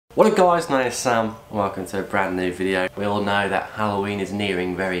What up guys, my name is Sam and welcome to a brand new video. We all know that Halloween is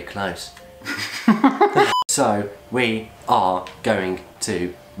nearing very close. So we are going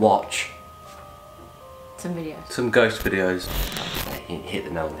to watch some videos. Some ghost videos. He hit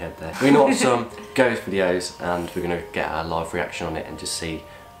the nail on the head there. We're gonna watch some ghost videos and we're gonna get a live reaction on it and just see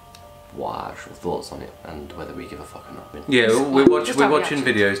what our actual thoughts on it and whether we give a fuck or not. Yeah, we're watching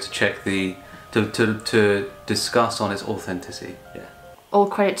videos to check to discuss on its authenticity. Yeah. All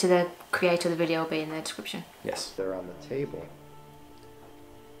credit to the creator of the video will be in the description. Yes. They're on the table.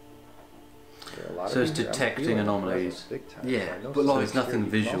 So it's detecting anomalies. Yeah, but like, there's nothing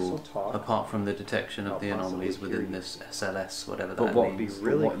visual apart from the detection of the anomalies within this SLS, whatever that means.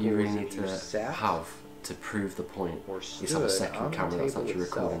 But what you really need to have to prove the point is have a second camera that's actually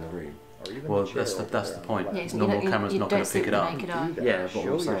recording the room. Well, that's the point. Yeah, normal camera's not going to pick it up. Yeah, but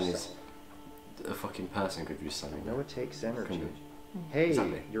what I'm saying is a fucking person could be standing there. No, it takes energy. Hey,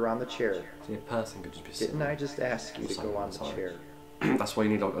 exactly. You're on the chair. See, a person could just be sitting. Didn't I just ask you to go on the chair? That's why you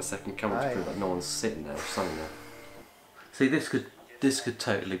need like a second camera to prove that no one's sitting there, standing there. See, this could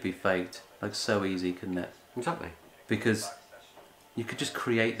totally be faked. Like, so easy, couldn't it? Exactly. Because you could just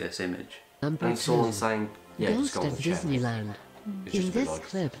create this image. And someone saying, yeah, Ghost just go on of the chair. Disneyland. In this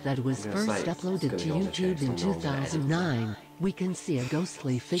clip that was first uploaded to YouTube in 2009, we can see a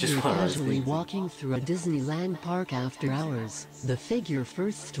ghostly figure casually walking through a Disneyland park after hours. The figure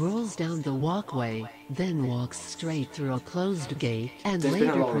first strolls down the walkway, then walks straight through a closed gate, and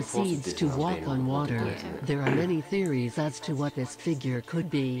later proceeds to walk on water. There are many theories as to what this figure could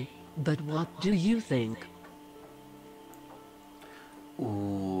be, but what do you think?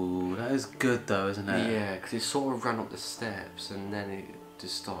 Ooh, that is good though, isn't it? Yeah, because it sort of ran up the steps and then it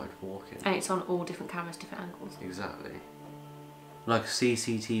just started walking. And it's on all different cameras, different angles. Exactly. Like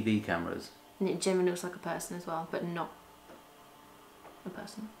CCTV cameras. And it generally looks like a person as well, but not a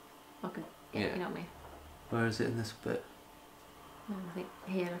person. Like a, yeah, you know what I mean? Where is it in this bit? I think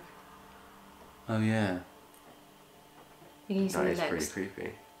here, look. Oh yeah. You can see the That is legs. pretty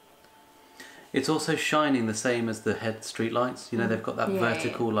creepy. It's also shining the same as the head street lights. You know, they've got that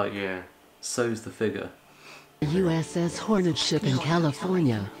vertical, like, so's the figure. USS Hornet ship in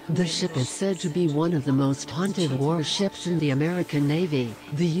California. The ship is said to be one of the most haunted warships in the American Navy.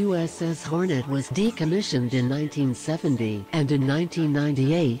 The USS Hornet was decommissioned in 1970, and in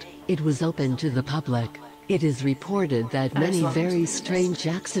 1998, it was opened to the public. It is reported that many very strange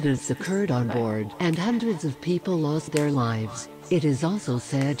accidents occurred on board, and hundreds of people lost their lives. It is also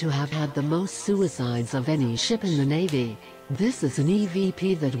said to have had the most suicides of any ship in the Navy. This is an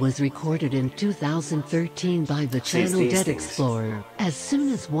EVP that was recorded in 2013 by the channel Dead Explorer. As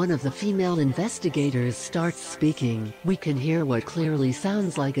soon as one of the female investigators starts speaking, we can hear what clearly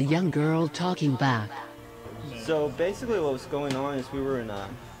sounds like a young girl talking back. So basically what was going on is we were in a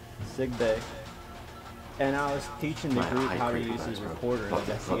sick bay. And I was teaching the group how to use this recorder in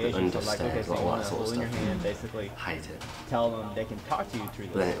investigation. So like, okay, so you want to hold in your hand, basically tell them they can talk to you through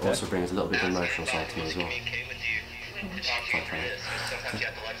this. But then it also brings a little bit of emotional side to me as well.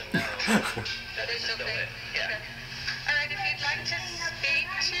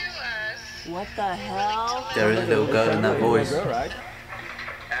 What the hell? There is a little girl in that voice.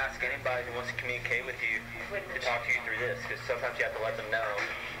 Ask anybody who wants to communicate with you to talk to you through this, because sometimes you have to let them know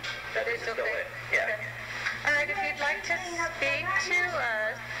that this is still it. Yeah. Alright, if you'd like to speak to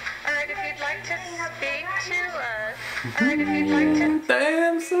us. Alright, if you'd like to speak to us. Alright, if you'd like to.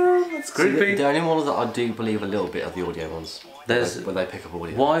 Damn, son, that's creepy. The only ones that I do believe a little bit of the audio ones. There's where they pick up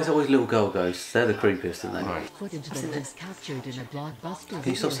audio. Why is it always little girl ghosts? They're the creepiest, aren't they? Right. Footage that was captured in a blockbuster.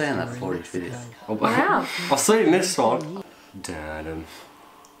 Can you stop saying that before each video? Oh, wow. I've seen this one.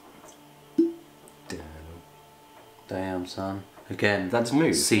 Damn, son. Again, that's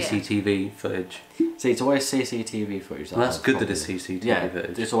moved. CCTV footage. See, it's always CCTV footage. Well, that's good that it's CCTV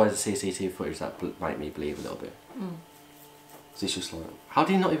footage. It's always a CCTV footage that make me believe a little bit. So it's just like, how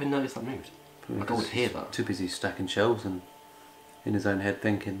do you not even notice that moved? Like I would hear that. Too busy stacking shelves and in his own head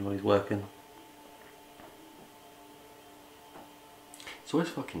thinking while he's working. It's always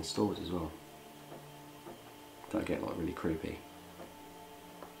fucking stores as well. That get like really creepy.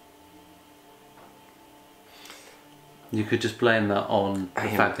 You could just blame that on the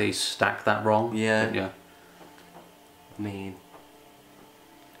fact that he stacked that wrong. Yeah. I mean,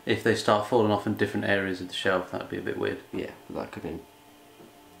 if they start falling off in different areas of the shelf, that'd be a bit weird. Yeah, but that could be.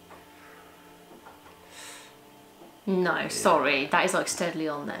 No, sorry, that is like steadily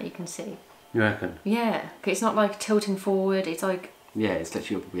on there, you can see. You reckon? Yeah, it's not like tilting forward, it's like... Yeah, it's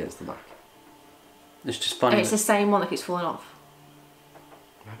literally up against the back. It's just funny. And it's the same one that keeps falling off.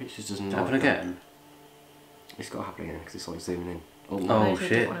 Maybe it just doesn't happen again. It's got to happen again because it's like zooming in. Oh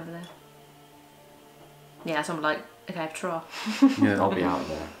shit. One over there. Yeah, so I'm like, okay, try. Yeah. I'll be out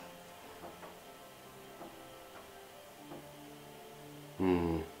there.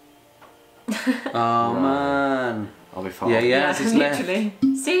 Oh man. I'll be fine. Yeah, yeah, it's left. Literally.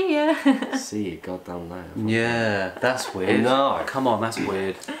 See ya. See you, goddamn there. Yeah, that's weird. No. Come on, that's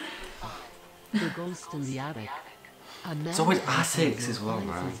weird. The ghost in the attic. A man It's always finds attics as well,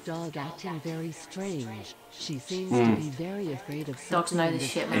 man. his dog acting very strange. She seems to be very afraid of Dogs something know in this the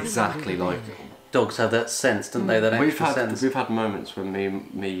shit, man. Exactly, like Dogs have that sense, don't they? That we've extra sense. had moments when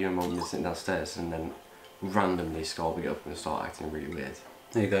me, you and Mum were sitting downstairs, and then randomly Scar will get up and start acting really weird.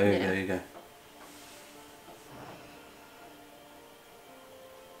 There you go. Here you Yeah. go. Here you go.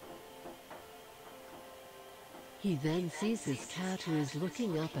 He then sees his cat, who is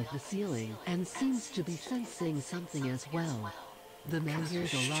looking up at the ceiling and seems to be sensing something as well. The man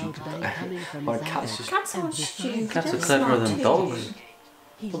hears a loud bang coming from My his cat's attic. just- Cats and aren't decides stupid. to Cats are go cleverer inside. than dogs.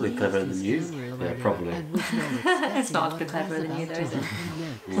 He Probably leaves cleverer his than you. camera Yeah, running probably. and was not expecting It's not what bit cleverer was than you about though, to is it?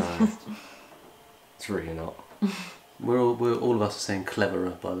 happen next. No. It's really not. We're all of us are saying cleverer,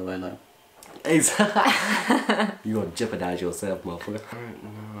 by the way. Like, Exactly. You want to jeopardize yourself, motherfucker. I don't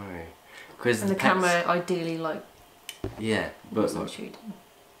know. Because And the camera ideally like Yeah, but wasn't like, shooting.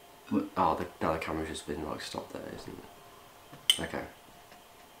 oh, now the camera's just been like stopped there, isn't it? Okay.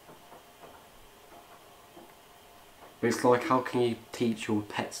 But it's like, how can you teach your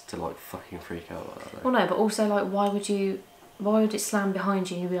pets to like fucking freak out like that? Well, no, but also like, why would it slam behind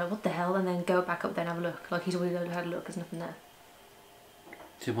you and you'd be like, what the hell, and then go back up there and have a look? Like he's already had a look, there's nothing there.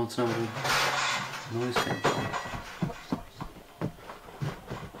 do you want to know what the noise came from?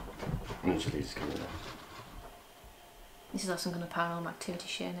 I'm literally just coming there. This is like some kind of paranormal activity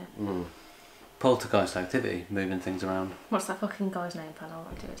shit, isn't it? Poltergeist activity, moving things around. What's that fucking guy's name,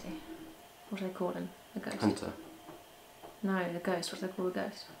 paranormal activity? What do they call him? The ghost? Hunter. No, the ghost. What do they call the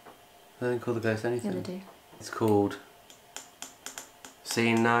ghost? They don't call the ghost Yeah, anything. they do. It's called.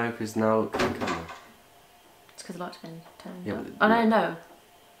 See, no, because now look at the camera. It's because the light's been turned Yeah, up. but- Oh, no, no.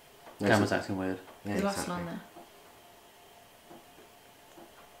 No, Camera's it's- acting weird. Yeah, The light's still exactly. on there.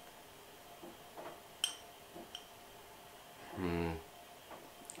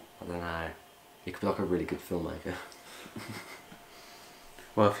 I don't know. He could be like a really good filmmaker.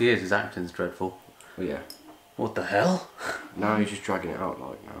 Well, if he is, his acting's dreadful. But yeah. What the hell? Now he's just dragging it out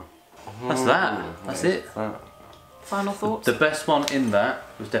like now. That's that. That's it. That. Final thoughts? The best one in that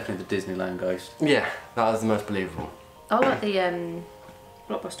was definitely the Disneyland ghost. Yeah, that was the most believable. I like the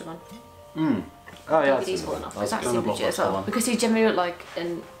Blockbuster one. Oh yeah, DVD's fallen off. It's good. actually And the legit as Blockbuster well. one. Because he generally looked like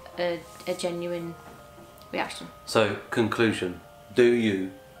a genuine reaction. So, conclusion. Do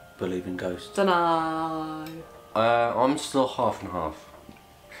you believe in ghosts? Dunno. I'm still half and half.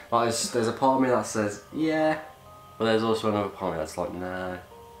 Like, there's a part of me that says yeah, but there's also another part of me that's like no.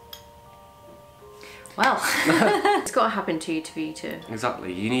 Well, it's got to happen to you to.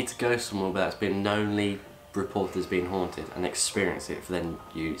 Exactly. You need to go somewhere where that's been knownly reported as being haunted and experience it for then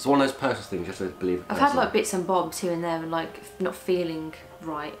you. It's one of those personal things. You have to believe it. I've had like bits and bobs here and there, and like not feeling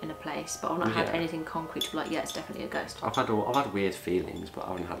right in a place, but I've not had Yeah. anything concrete to be like, yeah, it's definitely a ghost. I've had weird feelings, but I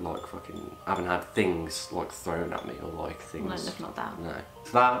haven't had like I haven't had things like thrown at me or like things. No, nothing like that. No.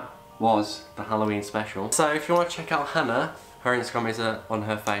 So that was the Halloween special. So if you want to check out Hannah, her Instagram is on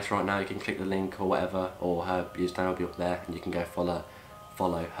her face right now. You can click the link or whatever, or her username will be up there, and you can go follow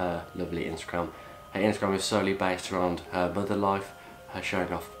her lovely Instagram. Her Instagram is solely based around her mother life, her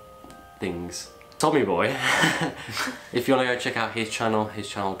showing off things. Tommy Boy. If you want to go check out his channel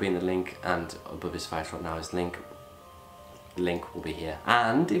will be in the link, and above his face right now is link. The link will be here.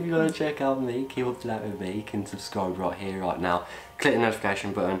 And if you want to check out me, keep up to date with me, you can subscribe right here, right now. Click the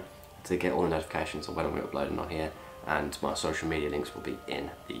notification button to get all the notifications of when I'm uploading on here, and my social media links will be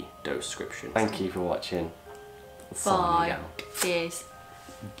in the description. Thank you for watching. Signing Bye. out. Cheers.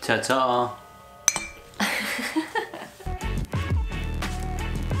 Ta-ta!